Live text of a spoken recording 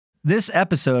This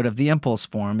episode of the Impulse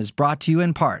Forum is brought to you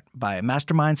in part by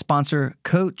Mastermind sponsor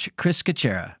Coach Chris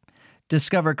Kachera.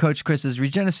 Discover Coach Chris's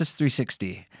Regenesis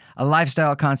 360, a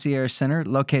lifestyle concierge center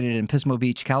located in Pismo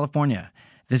Beach, California.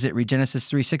 Visit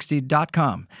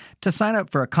regenesis360.com to sign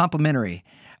up for a complimentary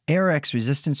ARX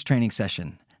resistance training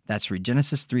session. That's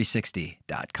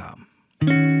regenesis360.com.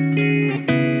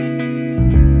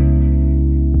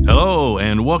 Hello,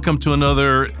 and welcome to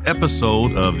another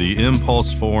episode of the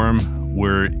Impulse Forum,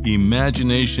 where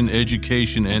imagination,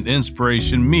 education, and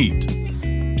inspiration meet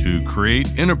to create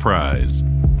enterprise.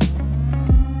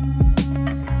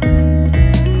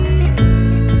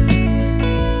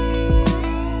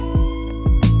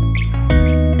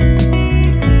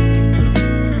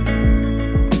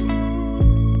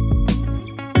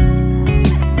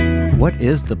 What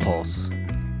is the pulse?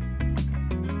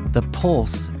 The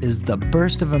pulse is the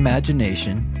burst of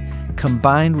imagination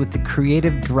combined with the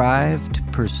creative drive to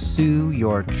pursue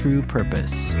your true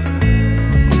purpose.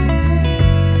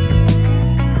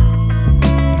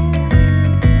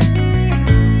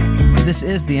 This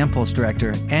is the Impulse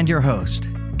Director and your host,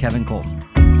 Kevin Colton.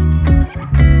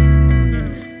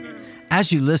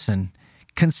 As you listen,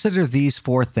 consider these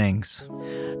four things.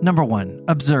 Number one,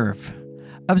 observe.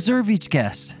 Observe each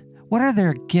guest. What are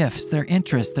their gifts, their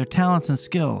interests, their talents and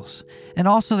skills, and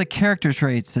also the character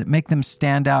traits that make them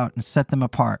stand out and set them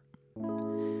apart?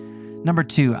 Number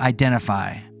two,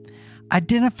 identify.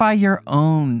 Identify your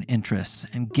own interests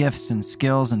and gifts and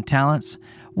skills and talents.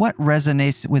 What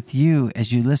resonates with you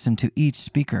as you listen to each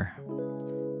speaker?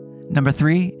 Number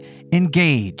three,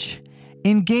 engage.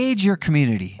 Engage your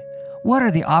community. What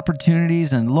are the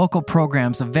opportunities and local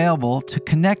programs available to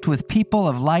connect with people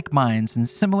of like minds and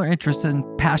similar interests and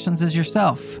passions as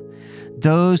yourself?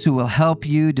 Those who will help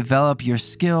you develop your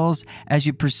skills as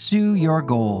you pursue your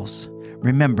goals.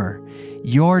 Remember,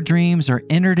 your dreams are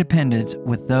interdependent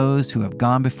with those who have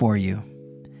gone before you.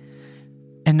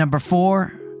 And number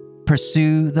four,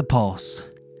 pursue the pulse.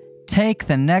 Take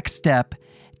the next step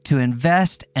to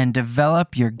invest and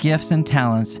develop your gifts and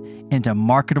talents into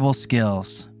marketable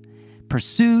skills.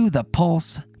 Pursue the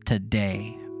pulse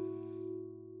today.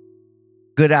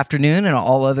 Good afternoon and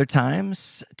all other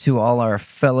times to all our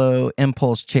fellow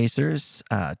impulse chasers.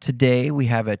 Today we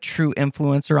have a true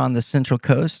influencer on the Central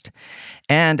Coast.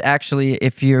 And actually,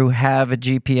 if you have a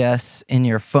GPS in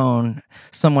your phone,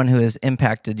 someone who has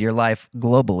impacted your life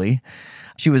globally.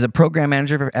 She was a program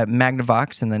manager at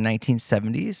Magnavox in the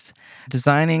 1970s,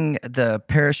 designing the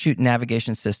parachute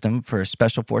navigation system for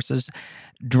special forces,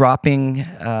 dropping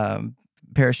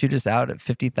parachutists out at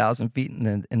 50,000 feet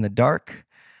in the dark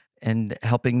and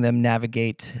helping them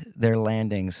navigate their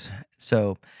landings.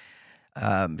 So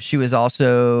she was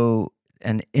also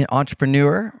an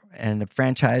entrepreneur and a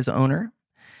franchise owner.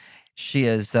 She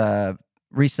has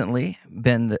recently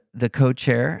been the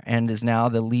co-chair and is now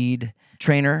the lead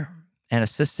trainer and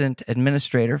assistant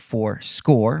administrator for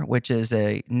SCORE, which is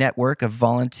a network of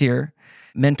volunteer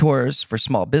mentors for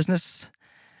small business,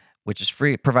 which is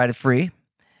free, provided free.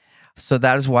 So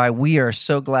that is why we are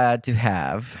so glad to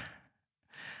have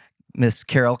Miss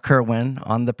Carol Kerwin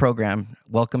on the program.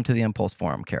 Welcome to the Impulse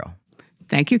Forum, Carol.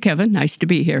 Thank you, Kevin. Nice to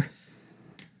be here.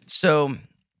 So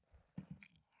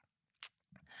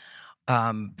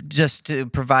just to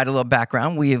provide a little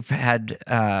background,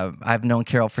 I've known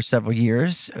Carol for several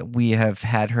years. We have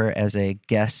had her as a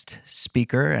guest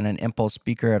speaker and an Impulse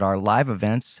speaker at our live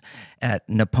events at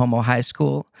Nipomo High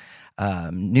School,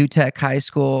 New Tech High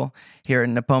School here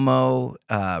in Nipomo,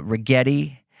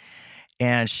 Rigetti.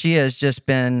 And she has just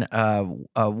been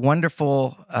a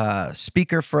wonderful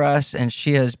speaker for us, and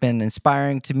she has been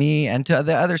inspiring to me and to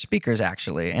the other speakers,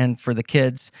 actually, and for the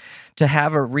kids to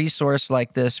have a resource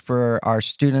like this for our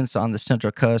students on the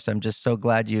Central Coast. I'm just so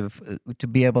glad to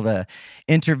be able to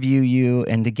interview you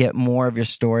and to get more of your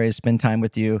stories, spend time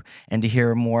with you, and to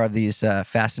hear more of these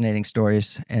fascinating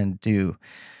stories and to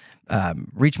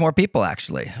reach more people,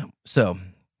 actually. So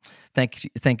thank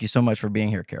you so much for being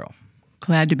here, Carol.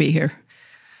 Glad to be here.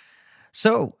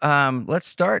 So let's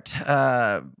start.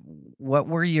 What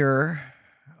were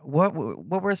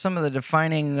some of the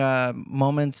defining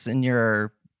moments in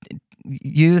your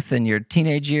youth and your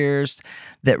teenage years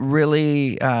that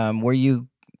really were you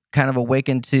kind of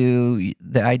awakened to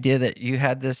the idea that you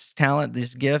had this talent,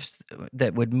 these gifts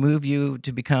that would move you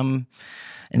to become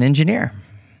an engineer?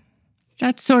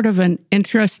 That's sort of an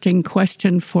interesting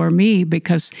question for me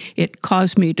because it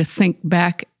caused me to think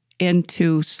back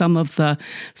into some of the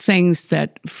things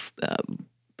that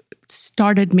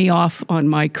started me off on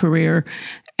my career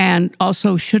and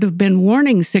also should have been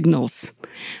warning signals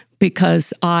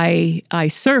because I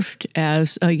surfed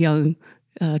as a young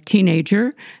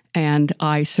teenager, and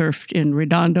I surfed in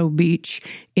Redondo Beach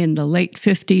in the late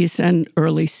 50s and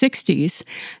early 60s.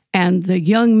 And the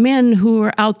young men who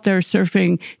were out there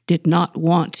surfing did not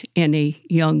want any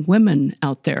young women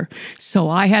out there. So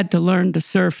I had to learn to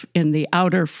surf in the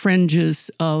outer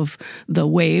fringes of the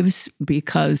waves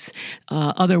because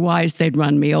otherwise they'd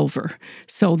run me over.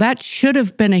 So that should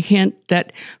have been a hint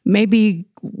that maybe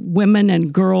women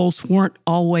and girls weren't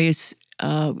always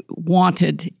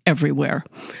wanted everywhere.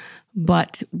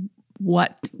 But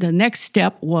what the next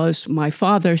step was my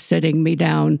father sitting me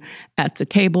down at the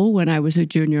table when I was a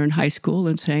junior in high school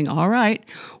and saying, all right,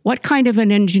 what kind of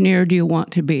an engineer do you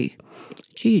want to be?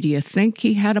 Gee, do you think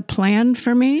he had a plan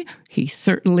for me? He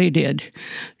certainly did.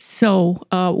 So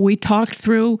we talked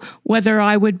through whether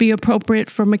I would be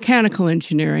appropriate for mechanical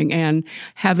engineering. And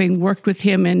having worked with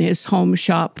him in his home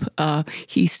shop,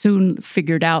 he soon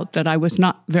figured out that I was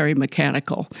not very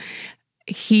mechanical.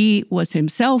 He was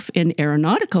himself in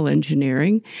aeronautical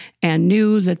engineering and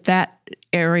knew that that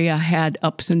area had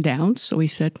ups and downs. So he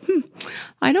said,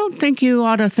 I don't think you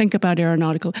ought to think about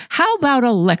aeronautical. How about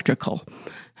electrical?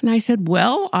 And I said,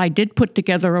 well, I did put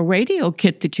together a radio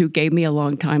kit that you gave me a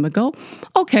long time ago.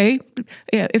 Okay,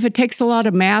 if it takes a lot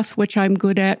of math, which I'm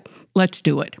good at, let's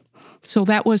do it. So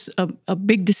that was a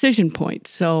big decision point.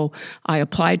 So I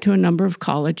applied to a number of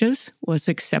colleges, was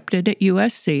accepted at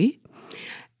USC,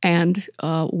 and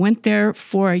went there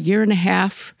for a year and a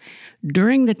half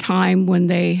during the time when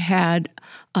they had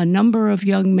a number of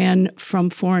young men from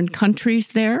foreign countries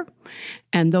there.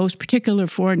 And those particular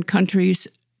foreign countries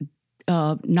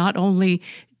not only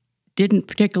didn't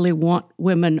particularly want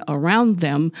women around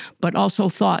them, but also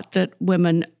thought that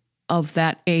women of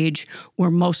that age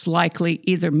were most likely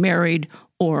either married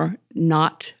or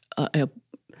not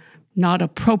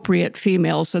appropriate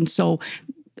females. And so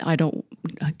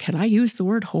can I use the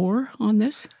word whore on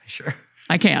this? Sure.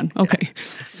 I can. Okay.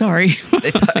 Yeah. Sorry.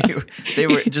 They thought they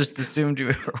were just assumed you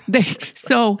were.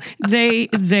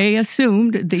 They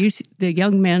assumed the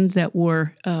young men that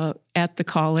were at the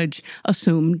college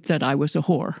assumed that I was a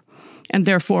whore, and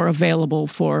therefore available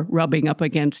for rubbing up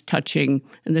against, touching,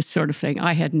 and this sort of thing.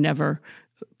 I had never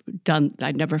done.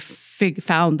 I'd never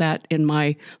found that in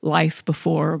my life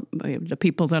before. The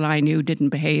people that I knew didn't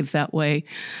behave that way.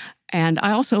 And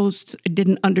I also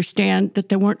didn't understand that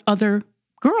there weren't other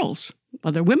girls,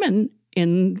 other women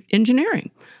in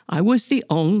engineering. I was the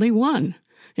only one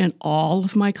in all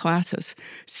of my classes.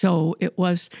 So it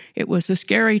was a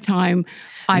scary time.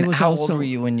 How old were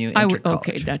you when you entered college?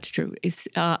 Okay, that's true.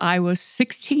 I was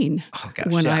 16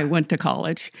 when I went to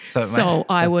college. So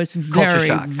I was very,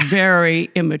 very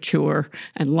immature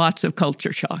and lots of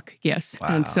culture shock, yes. Wow.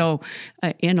 And so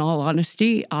in all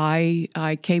honesty,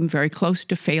 I came very close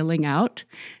to failing out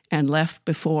and left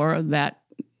before that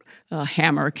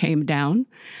hammer came down,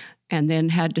 and then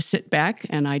had to sit back,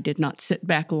 and I did not sit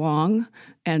back long,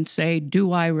 and say,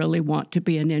 do I really want to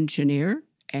be an engineer?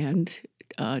 And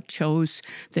chose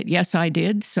that, yes, I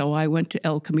did. So I went to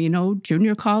El Camino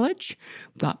Junior College,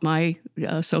 got my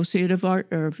Associate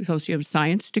of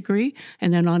Science degree,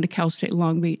 and then on to Cal State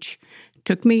Long Beach.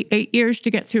 Took me 8 years to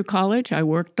get through college. I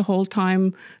worked the whole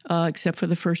time except for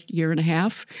the first year and a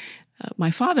half.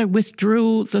 My father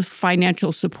withdrew the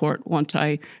financial support once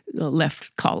I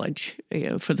left college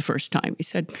for the first time. He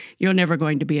said, you're never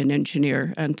going to be an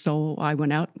engineer. And so I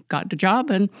went out, got the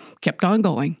job, and kept on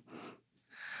going.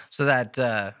 So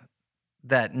that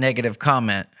negative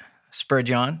comment spurred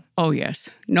you on? Oh, yes.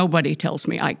 Nobody tells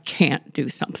me I can't do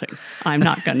something. I'm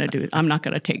not going to do it. I'm not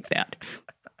going to take that.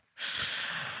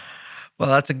 Well,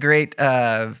 that's a great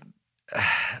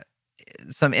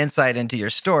some insight into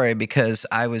your story, because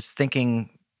I was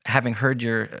thinking, having heard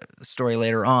your story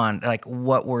later on, like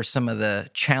what were some of the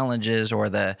challenges or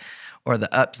the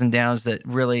ups and downs that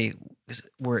really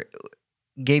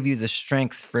gave you the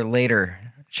strength for later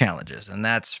challenges, and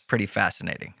that's pretty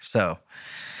fascinating. So,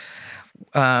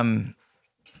 let's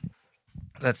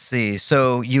see.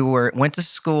 So you went to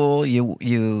school.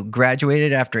 You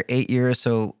graduated after 8 years.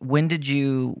 So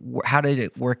how did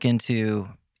it work into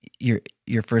your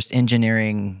first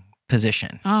engineering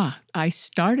position? I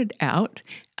started out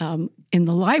in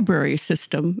the library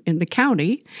system in the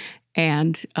county,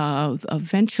 and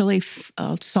eventually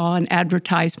saw an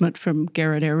advertisement from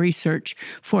Garrett Air Research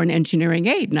for an engineering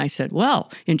aide. And I said,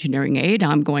 well, engineering aide,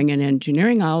 I'm going in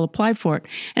engineering, I'll apply for it.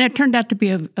 And it turned out to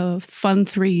be a fun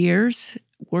 3 years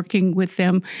working with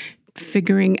them,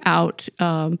 figuring out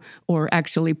or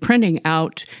actually printing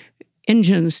out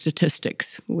engine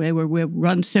statistics. We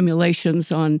run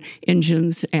simulations on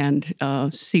engines and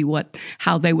see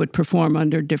how they would perform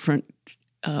under different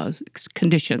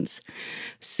conditions.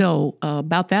 So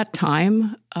about that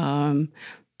time,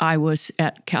 I was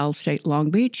at Cal State Long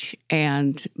Beach,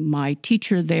 and my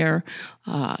teacher there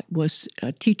was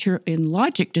a teacher in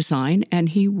logic design, and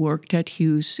he worked at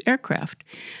Hughes Aircraft.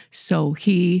 So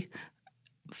he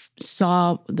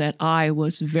saw that I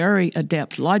was very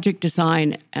adept logic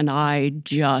design, and I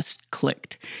just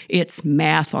clicked. It's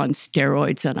math on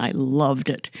steroids, and I loved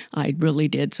it. I really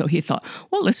did. So he thought,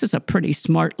 well, this is a pretty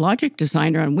smart logic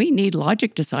designer, and we need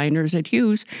logic designers at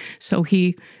Hughes. So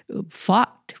he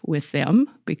fought with them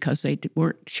because they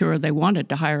weren't sure they wanted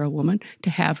to hire a woman to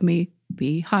have me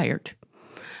be hired.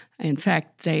 In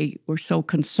fact, they were so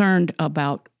concerned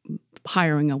about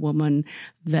hiring a woman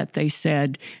that they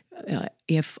said,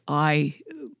 if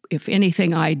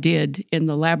anything I did in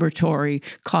the laboratory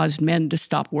caused men to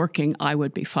stop working, I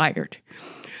would be fired.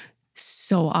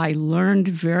 So I learned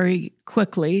very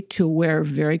quickly to wear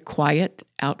very quiet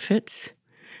outfits,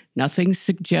 nothing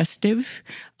suggestive,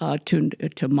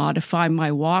 to modify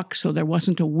my walk so there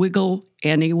wasn't a wiggle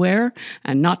anywhere,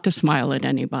 and not to smile at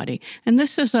anybody. And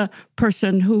this is a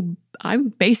person who I'm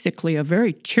basically a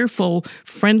very cheerful,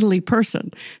 friendly person.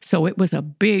 So it was a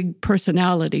big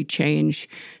personality change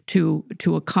to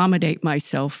accommodate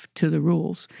myself to the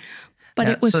rules. But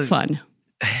it was fun.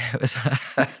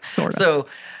 Sort of. So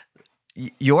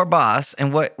your boss,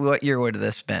 and what year would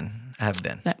this have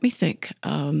been? Let me think.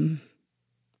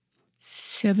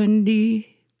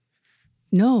 70.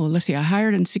 No, let's see. I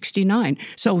hired in 69.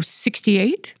 So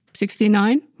 68,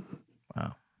 69.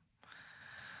 Wow.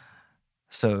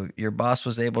 So your boss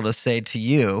was able to say to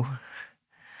you,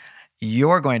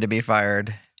 you're going to be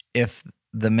fired if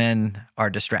the men are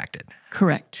distracted.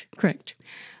 Correct.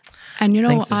 And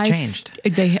things have changed.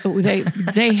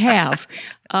 They have.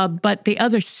 But the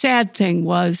other sad thing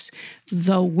was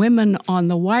the women on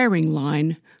the wiring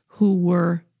line who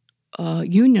were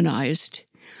unionized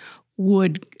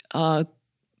would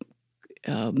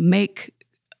make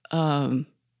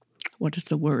what is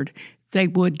the word? They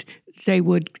would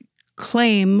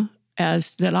claim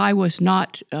as that I was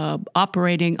not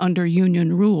operating under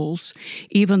union rules,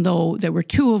 even though there were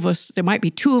two of us. There might be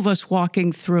two of us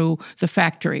walking through the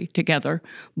factory together,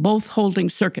 both holding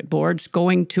circuit boards,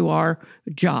 going to our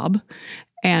job.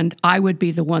 And I would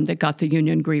be the one that got the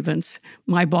union grievance.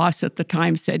 My boss at the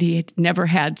time said he had never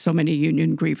had so many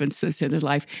union grievances in his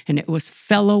life, and it was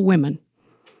fellow women.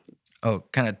 Oh,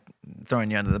 kind of throwing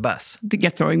you under the bus.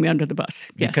 Throwing me under the bus,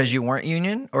 yes. Because you weren't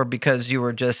union, or because you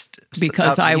were just...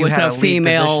 Because I was a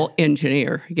female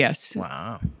engineer, yes.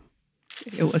 Wow.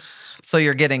 It was... So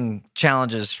you're getting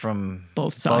challenges from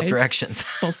both sides. Both directions.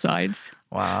 Both sides.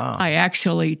 Wow. I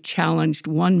actually challenged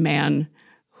one man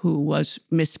who was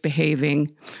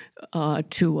misbehaving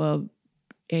to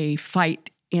a fight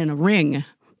in a ring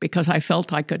because I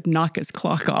felt I could knock his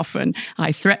clock off, and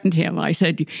I threatened him. I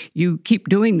said, you keep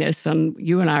doing this, and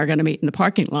you and I are going to meet in the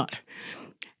parking lot.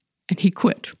 And he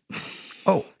quit.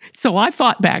 Oh. So I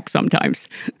fought back sometimes.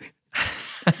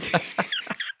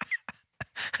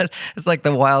 It's like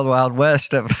the wild, wild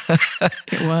west of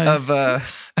it was.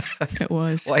 It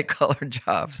was white collar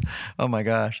jobs. Oh my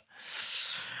gosh.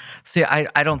 See,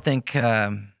 I don't think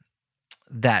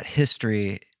that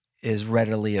history is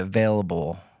readily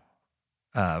available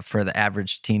for the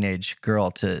average teenage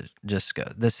girl to just go,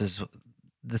 this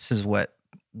is what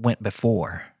went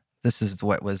before. This is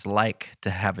what it was like to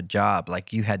have a job.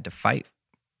 Like, you had to fight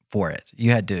for it.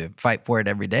 You had to fight for it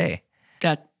every day.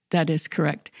 That is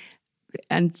correct.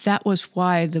 And that was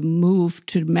why the move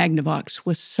to Magnavox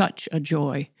was such a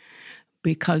joy,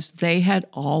 because they had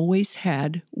always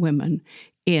had women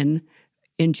in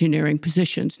engineering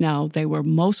positions. Now, they were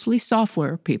mostly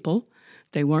software people.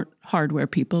 They weren't hardware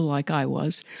people like I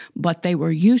was, but they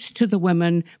were used to the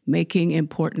women making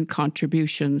important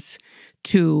contributions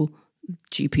to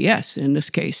GPS in this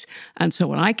case. And so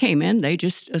when I came in, they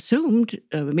just assumed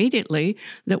immediately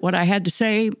that what I had to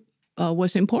say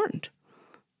was important.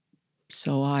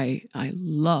 So I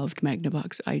loved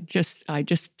Magnavox. I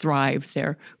just thrived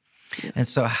there. And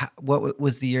so what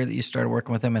was the year that you started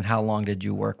working with them, and how long did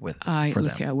you work for them?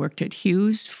 I worked at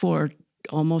Hughes for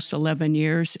almost 11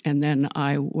 years, and then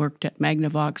I worked at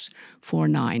Magnavox for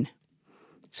 9.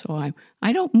 So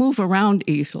I don't move around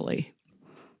easily.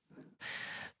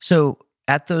 So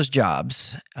at those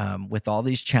jobs, with all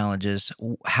these challenges,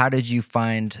 how did you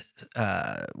find,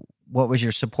 what was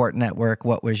your support network?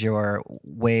 What was your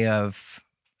way of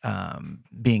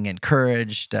being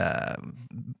encouraged?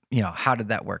 How did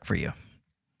that work for you?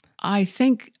 I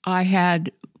think I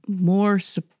had more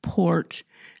support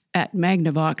at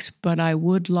Magnavox, but I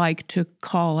would like to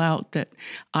call out that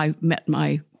I met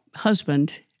my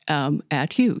husband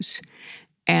at Hughes.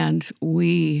 and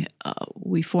we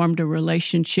formed a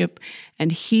relationship,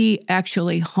 and he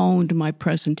actually honed my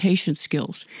presentation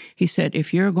skills. He said,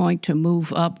 if you're going to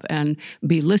move up and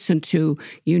be listened to,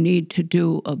 you need to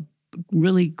do a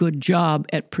really good job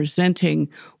at presenting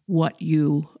what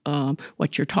you're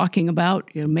talking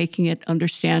about, making it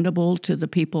understandable to the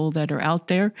people that are out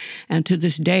there. And to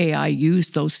this day, I use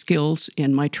those skills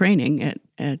in my training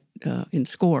in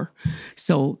SCORE.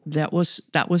 So that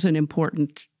was an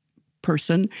important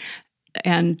person.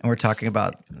 And we're talking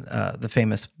about the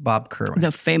famous Bob Kerwin.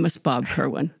 The famous Bob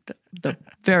Kerwin, the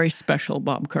very special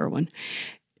Bob Kerwin.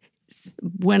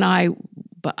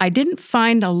 But I didn't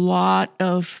find a lot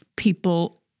of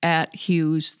people at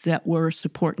Hughes that were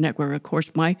support network. Of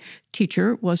course, my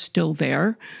teacher was still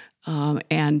there,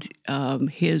 and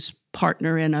his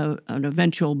partner in an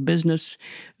eventual business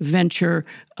venture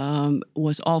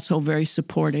was also very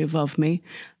supportive of me.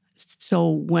 So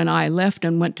when I left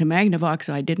and went to Magnavox,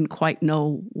 I didn't quite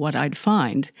know what I'd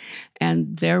find.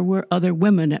 And there were other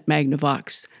women at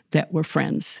Magnavox that were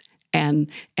friends. And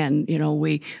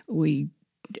we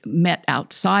met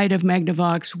outside of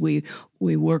Magnavox.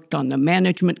 We worked on the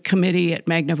management committee at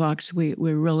Magnavox. We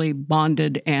really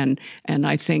bonded, and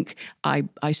I think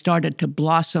I started to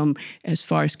blossom as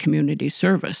far as community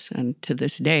service. And to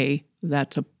this day,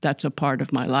 that's a part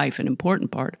of my life, an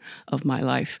important part of my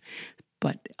life.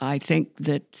 But I think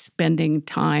that spending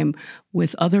time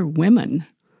with other women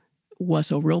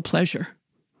was a real pleasure.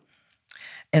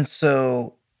 And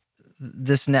so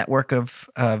this network of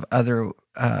other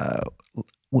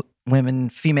women,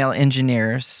 female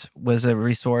engineers was a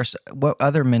resource. What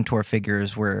other mentor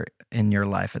figures were in your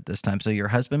life at this time? So your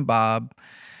husband, Bob,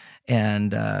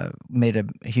 and made a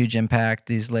huge impact,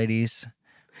 these ladies?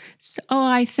 So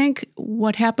I think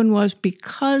what happened was,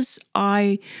 because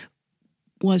I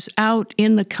was out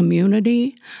in the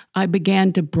community, I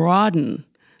began to broaden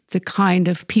the kind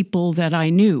of people that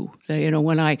I knew.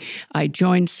 When I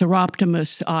joined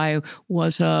Seroptimus, I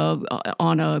was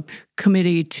on a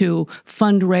committee to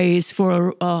fundraise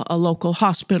for a local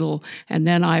hospital, and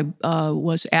then I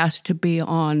was asked to be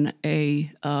on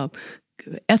a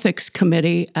ethics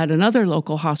committee at another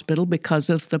local hospital because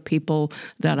of the people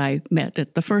that I met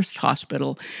at the first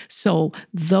hospital. So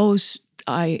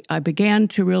I began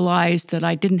to realize that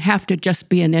I didn't have to just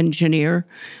be an engineer,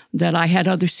 that I had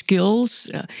other skills,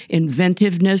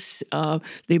 inventiveness, the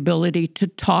ability to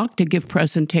talk, to give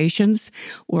presentations,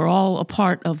 were all a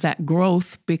part of that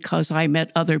growth, because I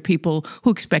met other people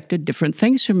who expected different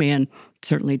things from me and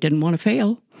certainly didn't want to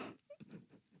fail.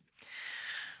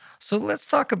 So let's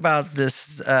talk about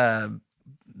this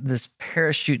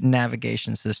parachute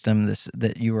navigation system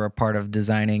that you were a part of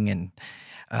designing and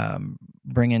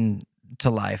bringing to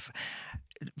life.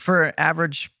 For an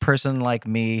average person like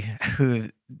me who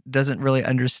doesn't really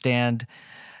understand,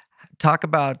 talk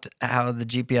about how the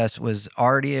GPS was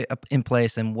already in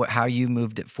place and how you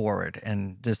moved it forward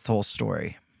and this whole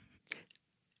story.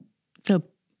 The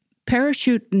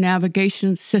parachute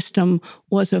navigation system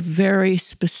was a very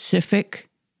specific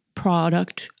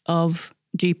product of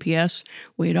GPS.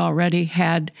 We'd already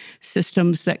had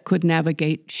systems that could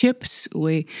navigate ships.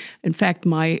 In fact,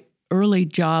 my early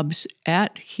jobs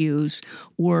at Hughes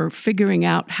were figuring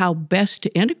out how best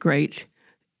to integrate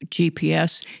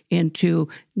GPS into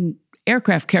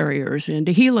aircraft carriers,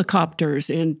 into helicopters,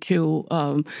 into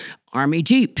Army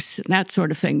Jeeps, that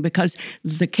sort of thing, because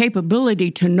the capability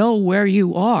to know where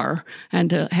you are and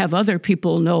to have other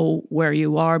people know where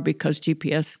you are, because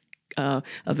GPS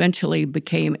eventually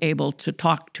became able to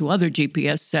talk to other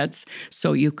GPS sets,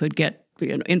 so you could get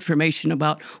information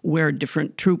about where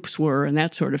different troops were and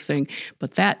that sort of thing.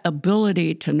 But that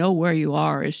ability to know where you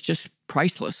are is just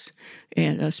priceless,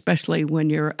 and especially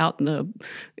when you're out in the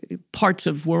parts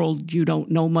of the world you don't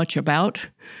know much about.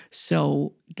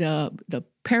 So the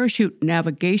parachute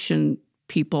navigation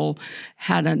people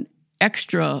had an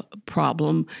extra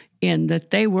problem in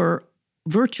that they were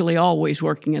virtually always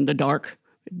working in the dark.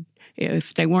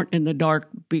 If they weren't in the dark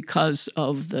because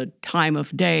of the time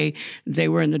of day, they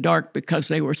were in the dark because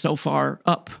they were so far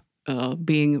up,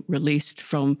 being released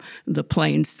from the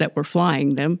planes that were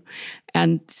flying them.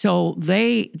 And so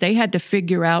they had to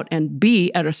figure out and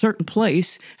be at a certain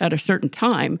place at a certain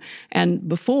time. And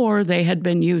before, they had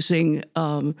been using,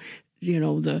 some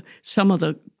of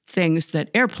the things that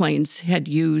airplanes had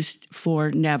used for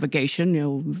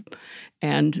navigation,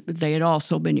 and they had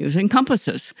also been using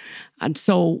compasses. And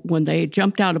so when they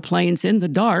jumped out of planes in the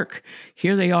dark,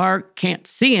 here they are, can't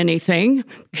see anything,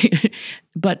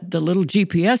 but the little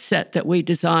GPS set that we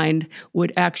designed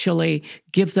would actually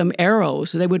give them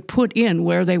arrows. They would put in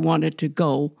where they wanted to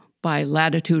go by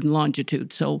latitude and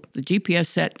longitude. So the GPS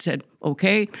set said,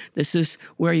 okay, this is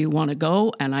where you want to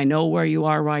go, and I know where you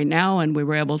are right now, and we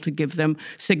were able to give them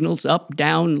signals up,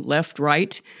 down, left,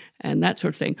 right, and that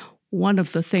sort of thing. One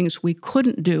of the things we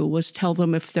couldn't do was tell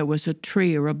them if there was a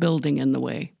tree or a building in the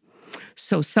way.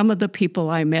 So some of the people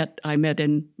I met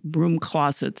in broom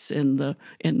closets in the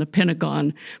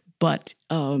Pentagon, but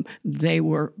they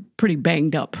were pretty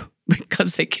banged up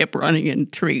because they kept running in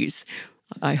trees.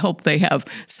 I hope they have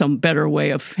some better way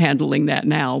of handling that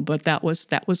now, but that was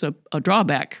a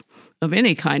drawback of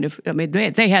any kind of. I mean,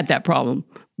 they had that problem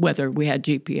whether we had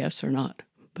GPS or not.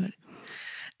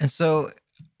 And so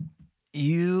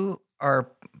you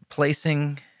are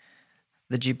placing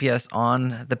the GPS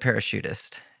on the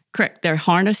parachutist. Correct. They're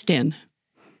harnessed in.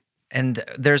 And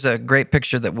there's a great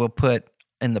picture that we'll put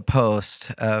in the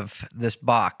post of this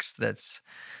box that's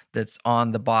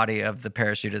on the body of the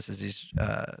parachutist as he's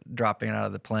dropping out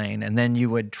of the plane. And then you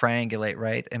would triangulate,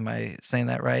 right? Am I saying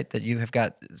that right? That you have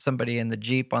got somebody in the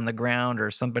Jeep on the ground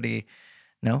or somebody,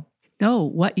 no? No,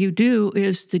 what you do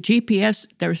is the GPS,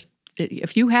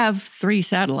 if you have 3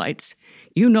 satellites,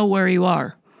 you know where you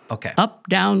are. Okay. Up,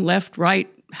 down, left, right,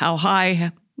 how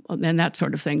high, and that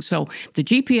sort of thing. So the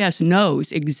GPS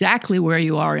knows exactly where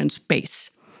you are in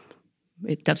space.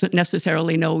 It doesn't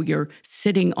necessarily know you're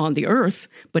sitting on the Earth,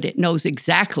 but it knows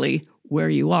exactly where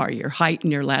you are, your height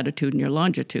and your latitude and your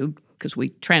longitude, because we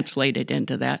translate it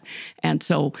into that. And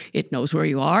so it knows where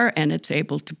you are, and it's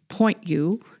able to point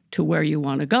you to where you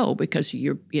want to go, because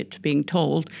it's being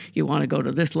told you want to go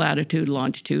to this latitude,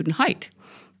 longitude, and height.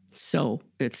 So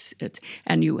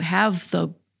and you have the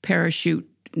parachute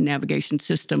navigation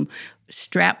system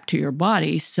strapped to your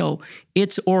body, so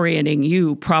it's orienting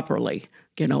you properly.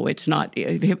 You know, it's not,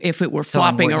 if it were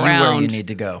flopping around. Where you need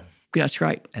to go. That's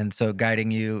right. And so guiding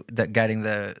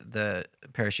the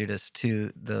parachutist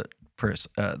to the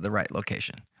right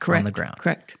location. Correct. On the ground.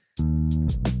 Correct.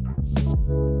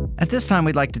 At this time,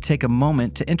 we'd like to take a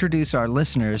moment to introduce our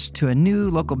listeners to a new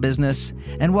local business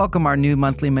and welcome our new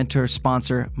monthly mentor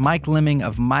sponsor, Mike Lemming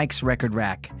of Mike's Record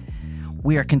Rack.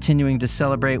 We are continuing to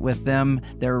celebrate with them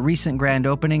their recent grand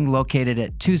opening located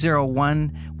at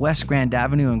 201 West Grand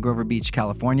Avenue in Grover Beach,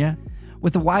 California.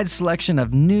 With a wide selection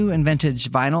of new and vintage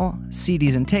vinyl,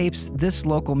 CDs, and tapes, this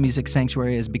local music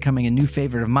sanctuary is becoming a new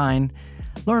favorite of mine.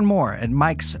 Learn more at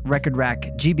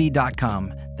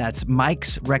mikesrecordrackgb.com. That's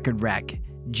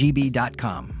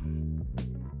mikesrecordrackgb.com.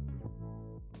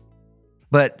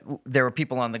 But there were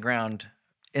people on the ground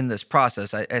in this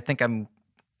process. I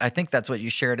think that's what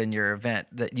you shared in your event,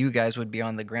 that you guys would be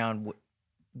on the ground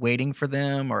waiting for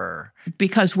them, or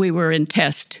because we were in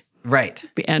test, right?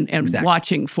 And exactly.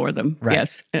 Watching for them, right.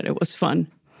 Yes, and it was fun.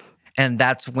 And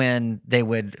that's when they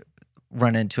would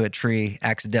run into a tree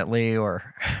accidentally, or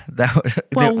that.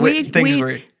 Well, we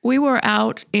were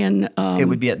out in. It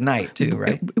would be at night too,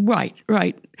 right?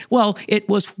 Right. Well, it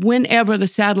was whenever the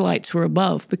satellites were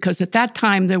above, because at that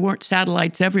time there weren't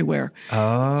satellites everywhere.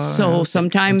 Oh, so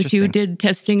sometimes you did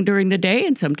testing during the day,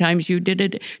 and sometimes you did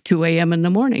it at 2 a.m. in the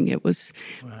morning. It was,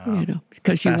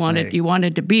 because you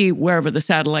wanted to be wherever the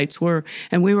satellites were,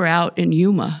 and we were out in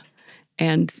Yuma.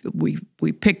 And we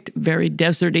picked very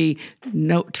deserty,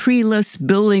 treeless,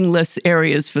 buildingless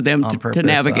areas for them to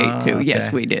navigate to. Okay.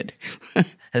 Yes, we did.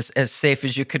 as safe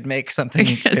as you could make something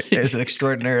as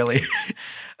extraordinarily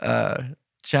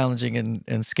challenging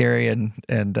and scary and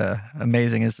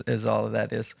amazing as all of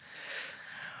that is.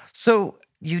 So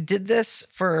you did this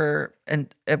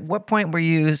and at what point were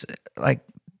you like,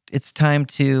 it's time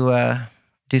to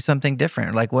do something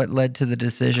different? Like, what led to the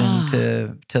decision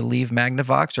to leave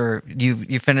Magnavox, or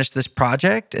you finished this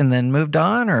project and then moved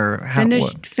on, or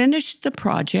finished the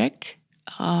project,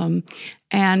 and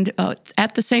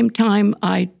at the same time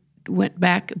I went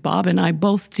back. Bob and I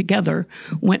both together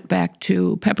went back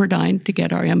to Pepperdine to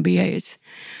get our MBAs,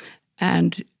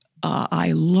 and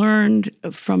I learned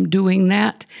from doing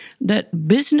that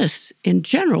business in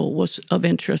general was of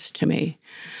interest to me,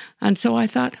 and so I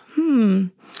thought,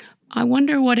 I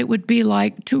wonder what it would be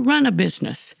like to run a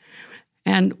business.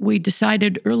 And we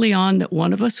decided early on that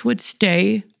one of us would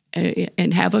stay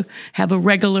and have a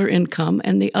regular income,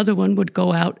 and the other one would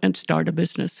go out and start a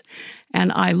business.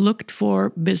 And I looked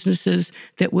for businesses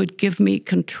that would give me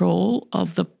control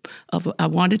of I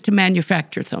wanted to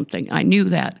manufacture something. I knew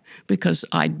that because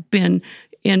I'd been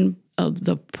in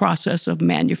the process of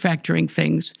manufacturing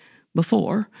things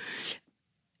before.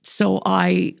 So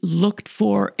I looked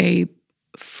for a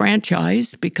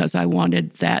franchise because I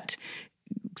wanted that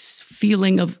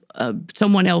feeling of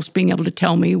someone else being able to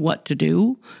tell me what to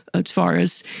do as far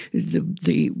as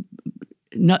the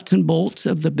nuts and bolts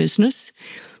of the business.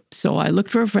 So I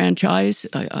looked for a franchise.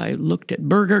 I looked at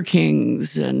Burger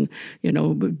Kings and,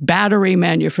 battery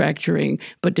manufacturing,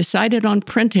 but decided on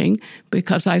printing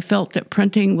because I felt that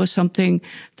printing was something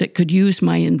that could use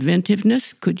my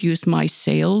inventiveness, could use my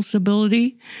sales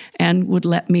ability, and would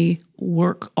let me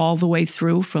work all the way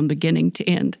through from beginning to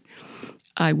end.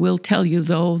 I will tell you,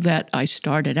 though, that I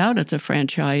started out as a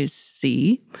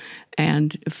franchisee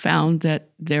and found that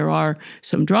there are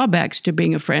some drawbacks to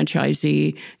being a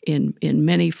franchisee in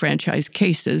many franchise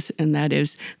cases, and that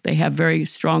is they have very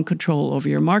strong control over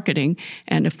your marketing,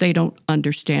 and if they don't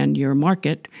understand your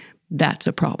market, that's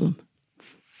a problem.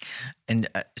 And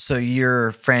so you were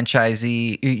a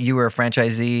franchisee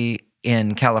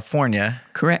in California.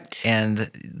 Correct.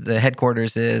 And the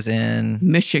headquarters is in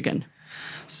Michigan.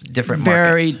 Different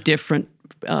very markets. Different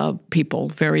people,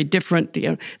 very different.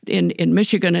 In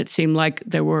Michigan, it seemed like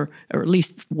there were, or at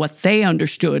least what they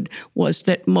understood, was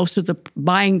that most of the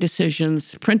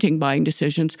printing buying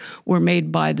decisions, were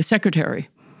made by the secretary.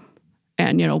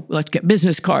 And, let's get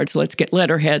business cards, let's get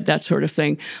letterhead, that sort of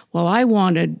thing. Well, I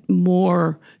wanted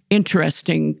more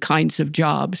interesting kinds of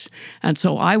jobs. And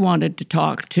so I wanted to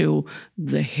talk to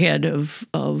the head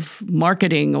of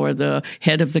marketing or the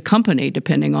head of the company,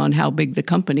 depending on how big the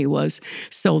company was,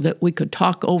 so that we could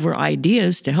talk over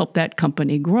ideas to help that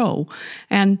company grow.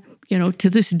 And, to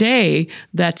this day,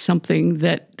 that's something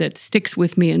that sticks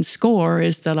with me in SCORE,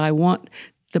 is that I want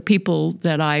the people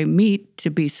that I meet to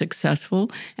be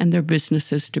successful and their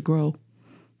businesses to grow.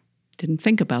 Didn't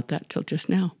think about that till just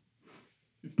now.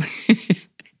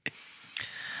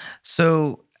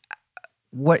 So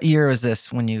what year was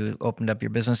this when you opened up your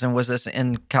business? And was this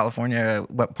in California?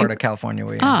 What part of California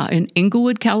were you in? In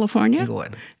Inglewood, California.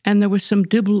 Inglewood. And there was some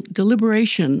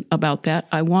deliberation about that.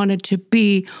 I wanted to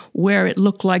be where it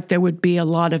looked like there would be a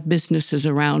lot of businesses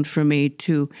around for me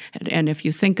to. And if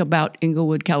you think about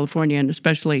Inglewood, California, and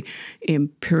especially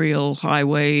Imperial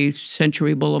Highway,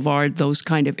 Century Boulevard, those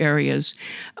kind of areas,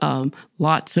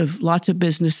 lots of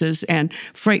businesses and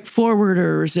freight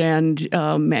forwarders and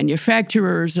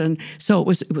manufacturers, and so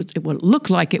it would look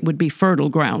like it would be fertile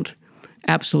ground,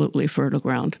 absolutely fertile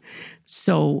ground.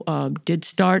 So did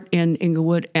start in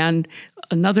Inglewood, and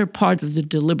another part of the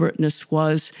deliberateness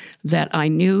was that I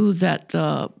knew that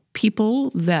the people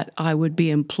that I would be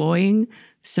employing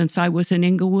since I was in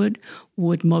Inglewood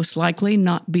would most likely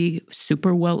not be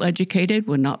super well educated,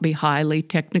 would not be highly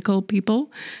technical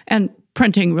people, and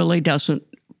printing really doesn't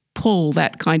pull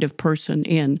that kind of person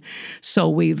in. So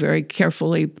we very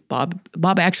carefully,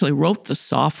 Bob actually wrote the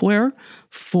software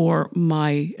for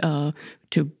my,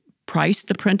 to price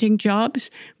the printing jobs,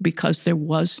 because there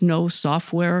was no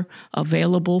software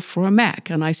available for a Mac.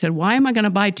 And I said, why am I going to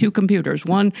buy two computers?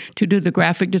 One to do the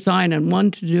graphic design and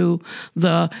one to do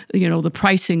the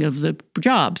pricing of the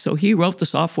job. So he wrote the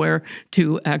software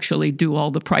to actually do all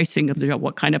the pricing of the job,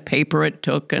 what kind of paper it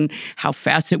took and how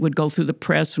fast it would go through the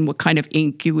press and what kind of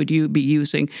ink you would be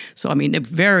using. So, a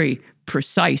very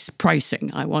precise pricing,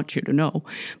 I want you to know.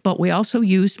 But we also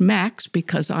used Macs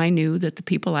because I knew that the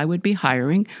people I would be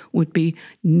hiring would be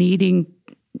needing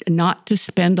not to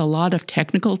spend a lot of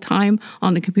technical time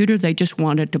on the computer. They just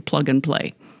wanted to plug and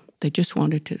play. They just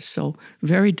wanted to. So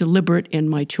very deliberate in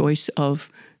my choice of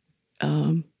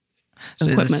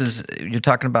equipment. You're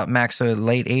talking about Macs, so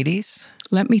late 80s?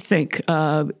 Let me think.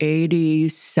 87.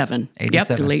 87. Yep,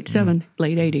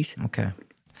 late 80s. Okay.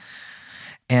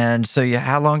 And so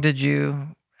how long did you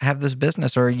have this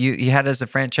business? Or you had it as a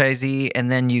franchisee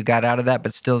and then you got out of that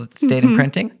but still stayed in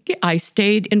printing? Yeah, I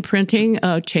stayed in printing,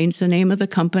 changed the name of the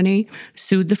company,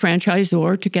 sued the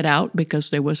franchisor to get out because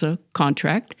there was a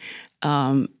contract,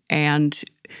 and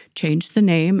changed the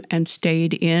name and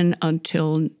stayed in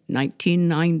until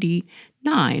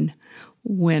 1999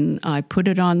 when I put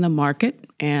it on the market,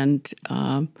 and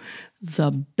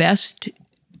the best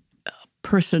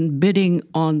person bidding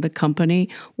on the company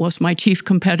was my chief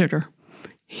competitor.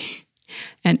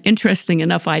 And interesting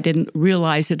enough, I didn't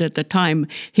realize it at the time.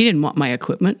 He didn't want my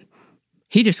equipment.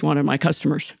 He just wanted my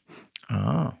customers.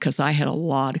 Oh. Because I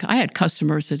had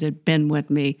customers that had been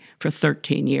with me for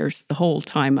 13 years, the whole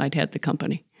time I'd had the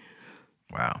company.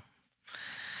 Wow.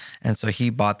 And so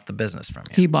he bought the business from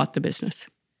you. He bought the business.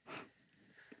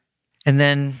 And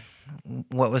then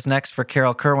what was next for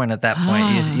Carol Kerwin at that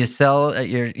point? You sell.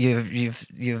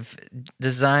 You've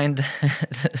designed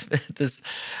this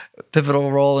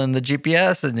pivotal role in the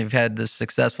GPS, and you've had this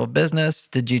successful business.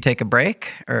 Did you take a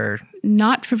break, or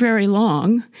not for very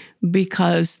long?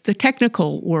 Because the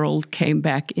technical world came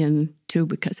back in too.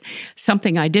 Because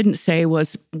something I didn't say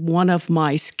was one of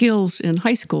my skills in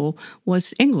high school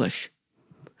was English.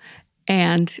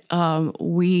 And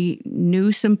we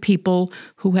knew some people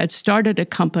who had started a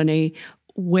company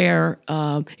where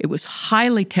it was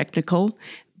highly technical,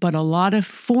 but a lot of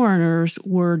foreigners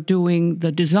were doing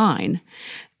the design.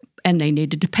 And they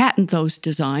needed to patent those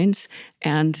designs.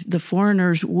 And the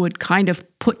foreigners would kind of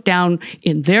put down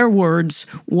in their words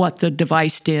what the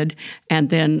device did. And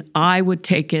then I would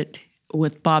take it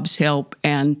with Bob's help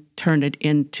and turn it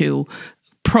into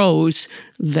prose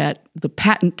that the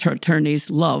patent attorneys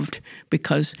loved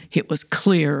because it was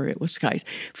clear. It was guys.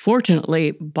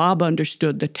 Fortunately, Bob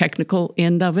understood the technical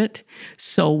end of it,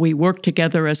 so we worked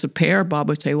together as a pair. Bob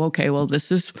would say, "Okay, well,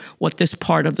 this is what this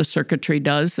part of the circuitry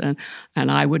does," and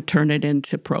I would turn it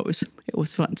into prose. It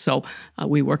was fun. So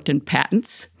we worked in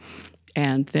patents,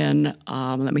 and then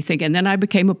let me think. And then I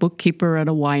became a bookkeeper at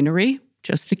a winery,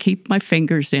 just to keep my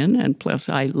fingers in, and plus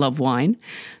I love wine.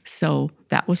 So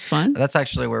that was fun. That's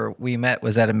actually where we met,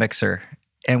 was at a mixer,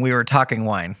 and we were talking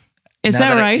wine. Is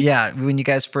that right? Yeah. When you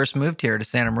guys first moved here to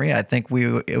Santa Maria, I think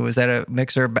it was at a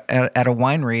mixer at a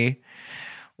winery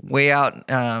way out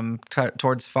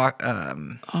towards Sisquoc.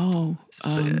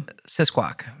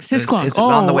 It's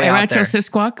on the way out Rancho there.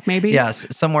 Sisquoc, maybe? Yes,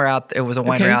 somewhere out. It was a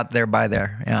winery out there by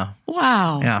there. Yeah.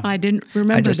 Wow. Yeah. I didn't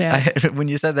remember that. When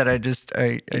you said that, I just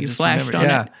flashed remembered.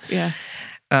 on it. Yeah.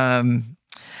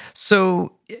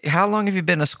 So how long have you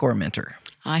been a SCORE mentor?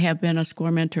 I have been a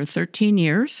SCORE mentor 13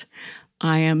 years.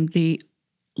 I am the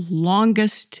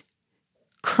longest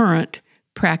current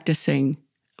practicing,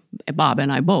 Bob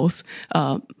and I both,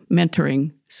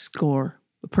 mentoring SCORE,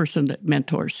 a person that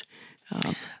mentors.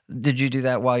 Did you do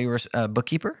that while you were a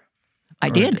bookkeeper? I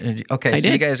did. Okay, so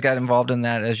you guys got involved in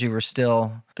that as you were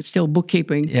still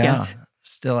bookkeeping. Yes,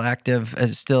 still active,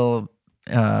 still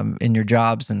in your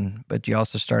jobs, but you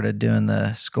also started doing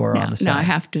the SCORE on the side. Now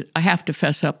I have to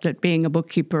fess up that being a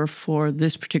bookkeeper for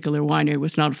this particular winery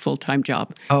was not a full-time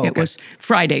job. Oh, okay. It was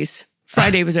Fridays.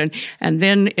 Friday was in, and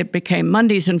then it became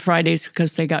Mondays and Fridays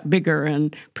because they got bigger.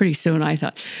 And pretty soon I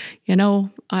thought,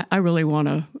 I really want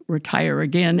to retire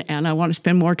again, and I want to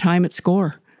spend more time at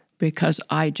SCORE because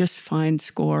I just find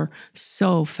SCORE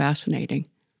so fascinating.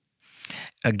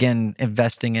 Again,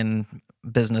 investing in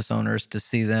business owners to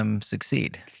see them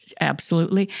succeed.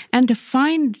 Absolutely. And to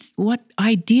find what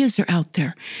ideas are out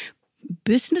there.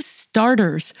 Business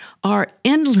starters are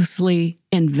endlessly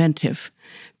inventive.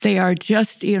 They are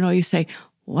just, you say,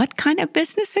 what kind of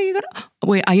business are you going to?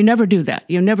 Wait, you never do that.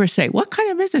 You never say, what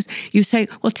kind of business? You say,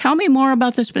 well, tell me more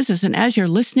about this business. And as you're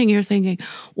listening, you're thinking,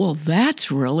 well,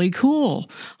 that's really cool.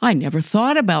 I never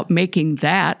thought about making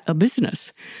that a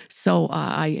business. So,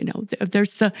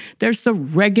 there's the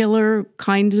regular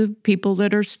kinds of people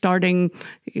that are starting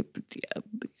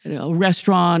a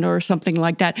restaurant or something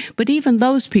like that. But even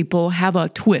those people have a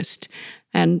twist.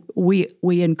 And we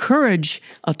encourage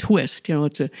a twist.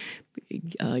 It's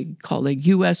called a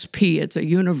USP. It's a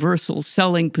universal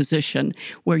selling position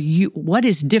where what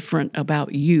is different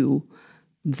about you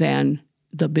than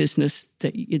the business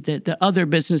the other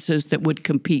businesses that would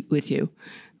compete with you.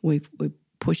 We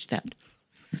push that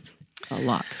a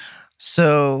lot.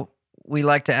 So we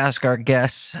like to ask our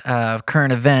guests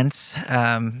current events.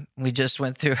 We just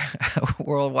went through a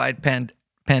worldwide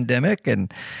pandemic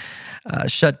and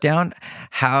shut down.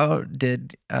 How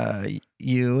did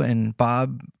you and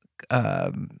Bob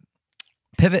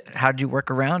pivot? How did you work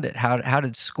around it? How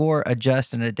did SCORE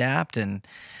adjust and adapt, and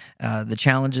the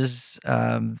challenges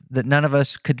that none of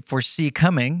us could foresee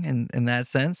coming in that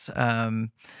sense?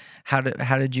 How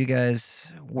did you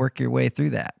guys work your way through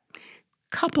that?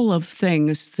 Couple of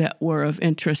things that were of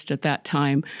interest at that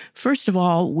time. First of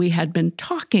all, we had been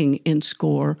talking in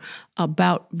SCORE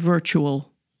about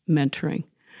virtual mentoring.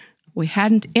 We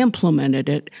hadn't implemented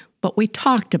it, but we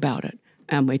talked about it,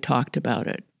 and we talked about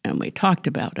it, and we talked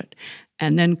about it.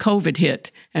 And then COVID hit,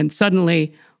 and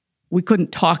suddenly we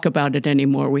couldn't talk about it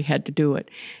anymore. We had to do it.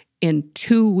 In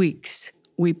 2 weeks,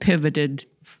 we pivoted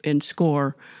in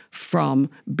SCORE from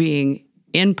being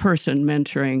in-person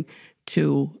mentoring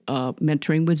to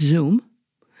mentoring with Zoom.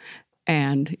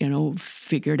 And,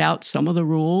 figured out some of the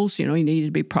rules. You needed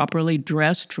to be properly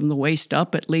dressed from the waist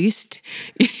up at least.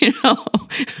 You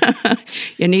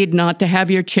need not to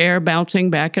have your chair bouncing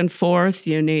back and forth.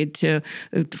 You need to,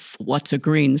 what's a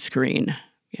green screen?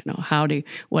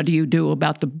 What do you do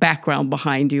about the background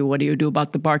behind you? What do you do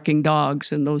about the barking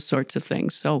dogs and those sorts of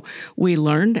things? So we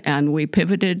learned and we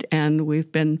pivoted, and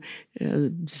we've been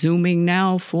Zooming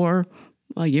now for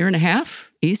a year and a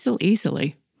half,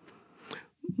 easily.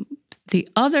 The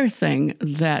other thing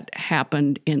that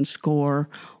happened in SCORE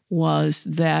was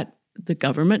that the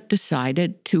government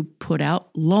decided to put out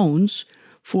loans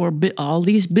for all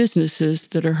these businesses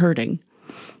that are hurting.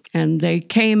 And they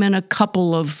came in a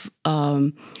couple of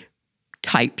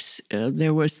types.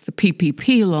 There was the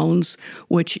PPP loans,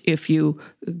 which if you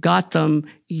got them,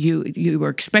 you were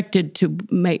expected to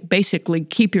basically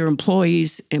keep your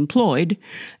employees employed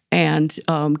and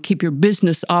keep your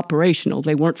business operational.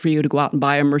 They weren't for you to go out and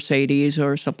buy a Mercedes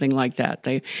or something like that.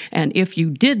 And if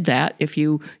you did that, if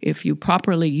you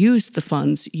properly used the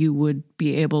funds, you would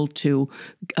be able to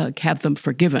have them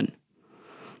forgiven.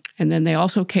 And then they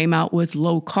also came out with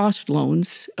low-cost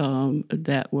loans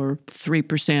that were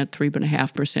 3%,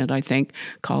 3.5%, I think,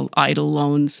 called idle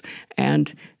loans.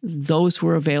 And those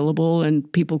were available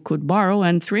and people could borrow.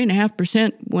 And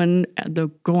 3.5% when the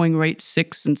going rate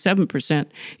 6 and 7%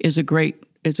 is a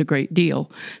great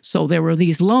deal. So there were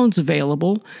these loans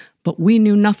available, but we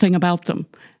knew nothing about them.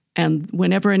 And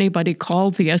whenever anybody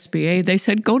called the SBA, they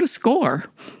said, go to SCORE.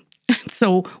 And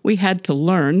so we had to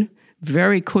learn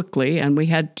very quickly, and we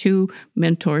had 2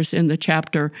 mentors in the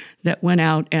chapter that went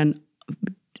out and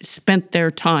spent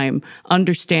their time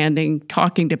understanding,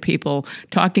 talking to people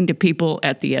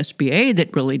at the SBA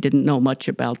that really didn't know much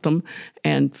about them,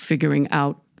 and figuring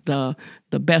out the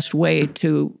best way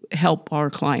to help our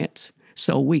clients.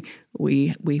 So we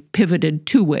pivoted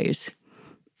 2 ways.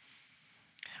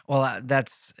 Well,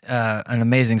 that's an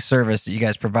amazing service that you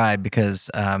guys provide,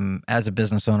 because as a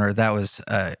business owner, that was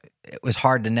it was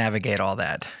hard to navigate all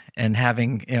that. And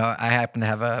having, I happen to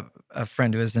have a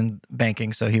friend who is in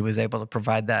banking, so he was able to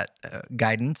provide that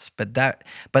guidance. But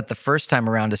the first time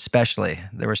around, especially,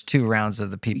 there was 2 rounds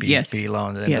of the PPP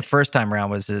loan, and the first time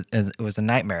around was it was a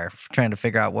nightmare trying to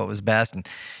figure out what was best and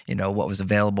what was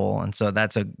available. And so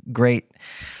that's a great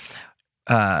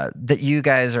that you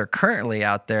guys are currently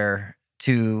out there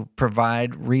to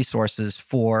provide resources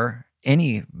for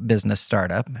any business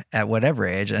startup at whatever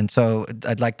age. And so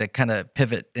I'd like to kind of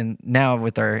pivot in now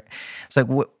with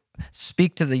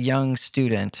speak to the young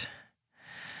student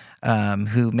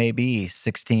who may be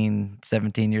 16,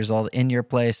 17 years old in your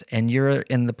place, and you're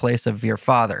in the place of your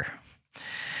father.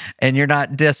 And you're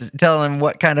not just telling them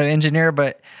what kind of engineer,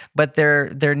 but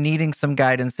they're needing some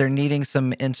guidance. They're needing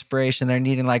some inspiration. They're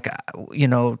needing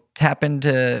tap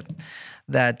into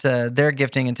that their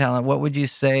gifting and talent. What would you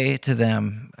say to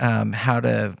them how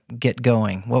to get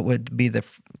going? What would be the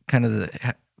kind of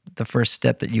the first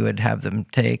step that you would have them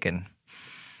take? And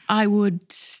I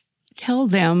would tell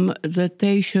them that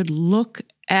they should look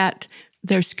at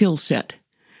their skill set.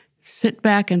 Sit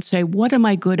back and say, what am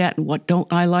I good at and what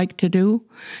don't I like to do?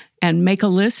 And make a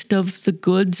list of the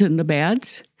goods and the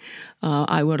bads.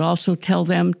 I would also tell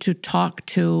them to talk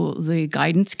to the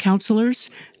guidance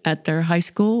counselors at their high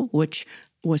school, which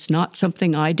was not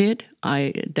something I did.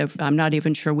 I'm not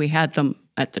even sure we had them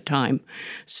at the time.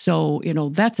 So,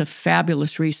 that's a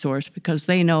fabulous resource because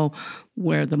they know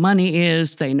where the money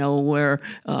is. They know where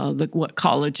what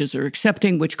colleges are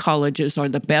accepting, which colleges are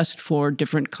the best for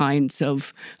different kinds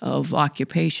of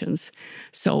occupations.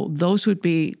 So those would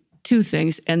be 2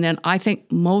 things. And then I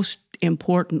think most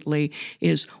importantly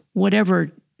is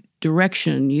whatever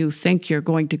direction you think you're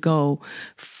going to go,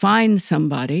 find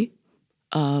somebody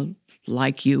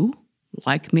like you,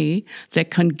 like me,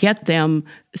 that can get them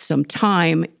some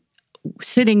time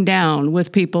sitting down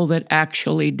with people that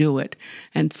actually do it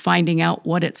and finding out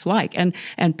what it's like. And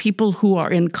people who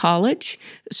are in college,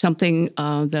 something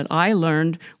that I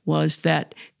learned was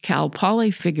that Cal Poly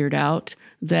figured out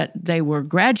that they were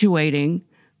graduating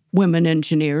women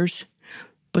engineers,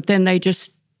 but then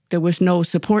there was no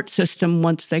support system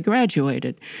once they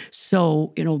graduated.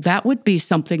 So, that would be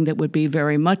something that would be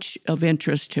very much of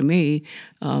interest to me,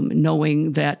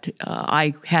 knowing that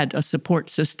I had a support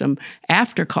system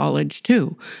after college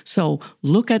too. So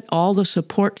look at all the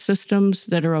support systems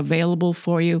that are available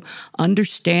for you,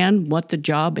 understand what the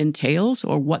job entails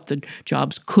or what the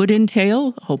jobs could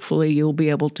entail. Hopefully you'll be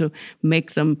able to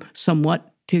make them somewhat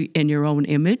in your own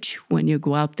image when you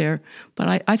go out there.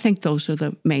 But I think those are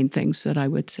the main things that I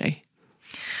would say.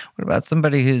 What about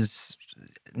somebody who's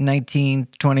 19,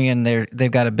 20, and they've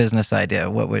got a business idea?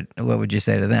 What would you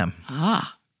say to them?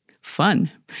 Fun.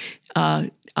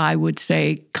 I would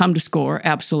say come to SCORE,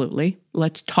 absolutely.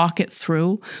 Let's talk it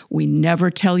through. We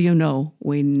never tell you no.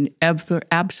 We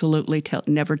absolutely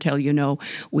never tell you no.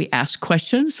 We ask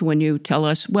questions when you tell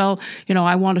us, well,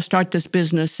 I want to start this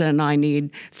business and I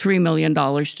need $3 million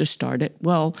to start it.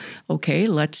 Well, okay,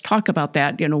 let's talk about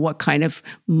that. What kind of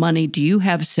money do you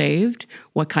have saved?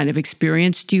 What kind of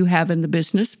experience do you have in the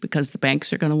business? Because the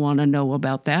banks are going to want to know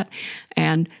about that.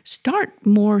 And start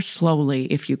more slowly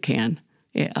if you can.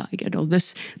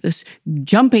 This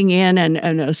jumping in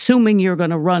and assuming you're going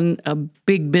to run a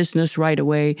big business right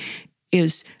away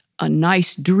is a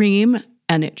nice dream,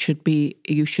 and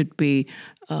you should be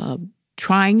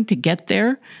trying to get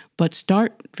there, but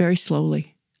start very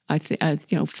slowly.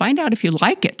 Find out if you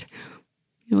like it.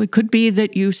 It could be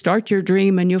that you start your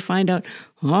dream and you find out,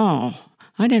 oh,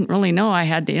 I didn't really know I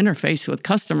had to interface with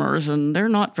customers, and they're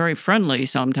not very friendly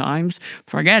sometimes.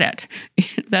 Forget it.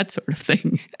 That sort of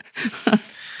thing.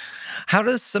 How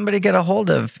does somebody get a hold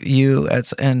of you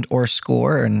or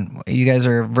SCORE? And you guys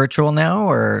are virtual now,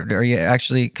 or are you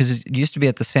actually, because it used to be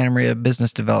at the Santa Maria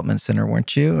Business Development Center,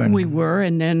 weren't you? We were,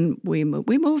 and then we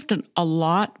moved a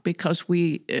lot because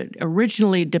we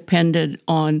originally depended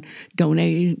on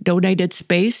donated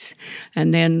space,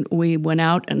 and then we went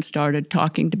out and started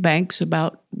talking to banks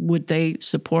about would they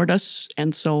support us,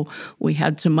 and so we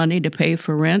had some money to pay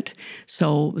for rent.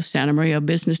 So Santa Maria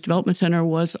Business Development Center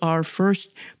was our first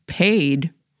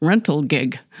paid rental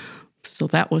gig. So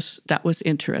that was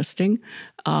interesting.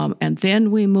 And then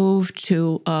we moved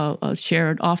to a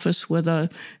shared office with a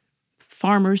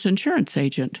farmer's insurance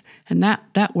agent, and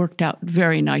that worked out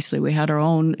very nicely. We had our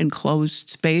own enclosed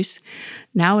space.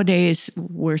 Nowadays,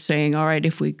 we're saying, all right,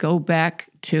 if we go back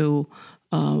to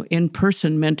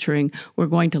in-person mentoring, we're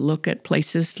going to look at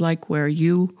places like where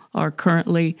you are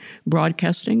currently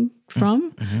broadcasting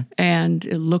from, and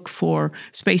look for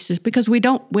spaces, because we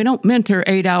don't mentor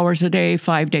 8 hours a day,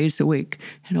 5 days a week.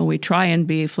 We try and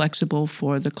be flexible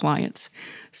for the clients.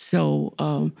 So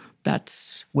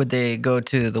that's. Would they go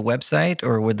to the website,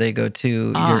 or would they go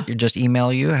to just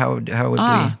email you? How would we?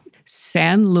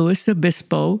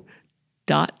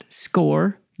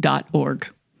 sanluisobispo.score.org.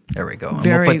 There we go. And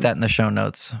we'll put that in the show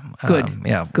notes. Good.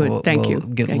 Good. Thank you. We'll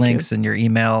get links in your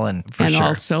email and sure. And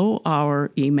also our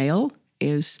email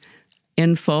is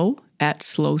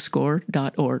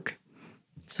info@slowscore.org.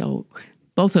 So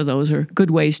both of those are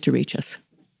good ways to reach us.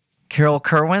 Carol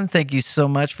Kerwin, thank you so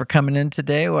much for coming in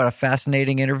today. What a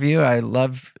fascinating interview. I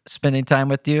love spending time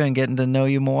with you and getting to know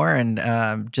you more.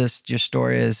 And just your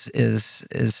story is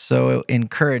so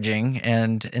encouraging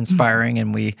and inspiring.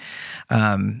 And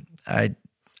I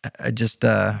just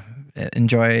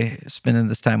enjoy spending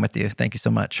this time with you. Thank you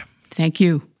so much. Thank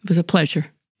you. It was a pleasure.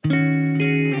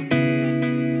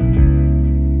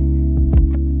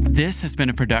 This has been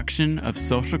a production of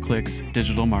Social Clicks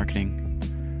Digital Marketing.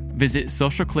 Visit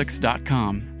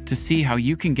socialclicks.com to see how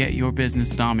you can get your business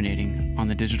dominating on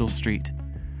the digital street.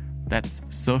 That's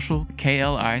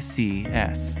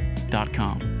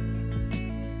socialclicks.com.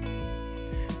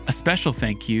 A special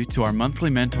thank you to our monthly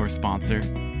mentor sponsor,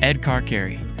 Ed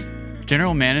Carcari,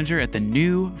 General Manager at the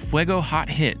new Fuego Hot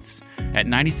Hits at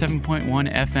 97.1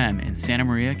 FM in Santa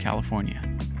Maria, California.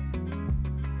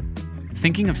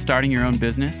 Thinking of starting your own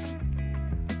business?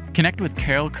 Connect with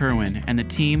Carol Kerwin and the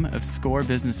team of SCORE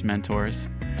business mentors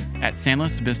at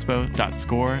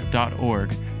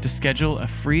sanluisobispo.score.org to schedule a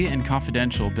free and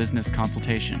confidential business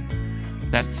consultation.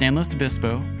 That's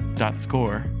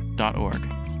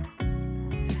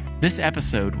sanluisobispo.score.org. This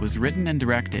episode was written and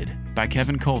directed by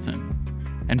Kevin Colton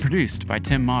and produced by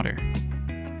Tim Motter.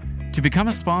 To become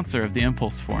a sponsor of the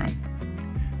Impulse Forum,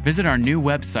 visit our new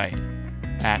website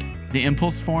at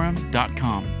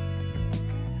theimpulseforum.com.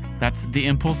 That's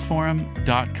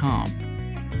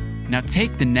theimpulseforum.com. Now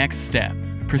take the next step.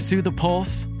 Pursue the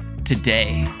pulse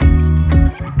today.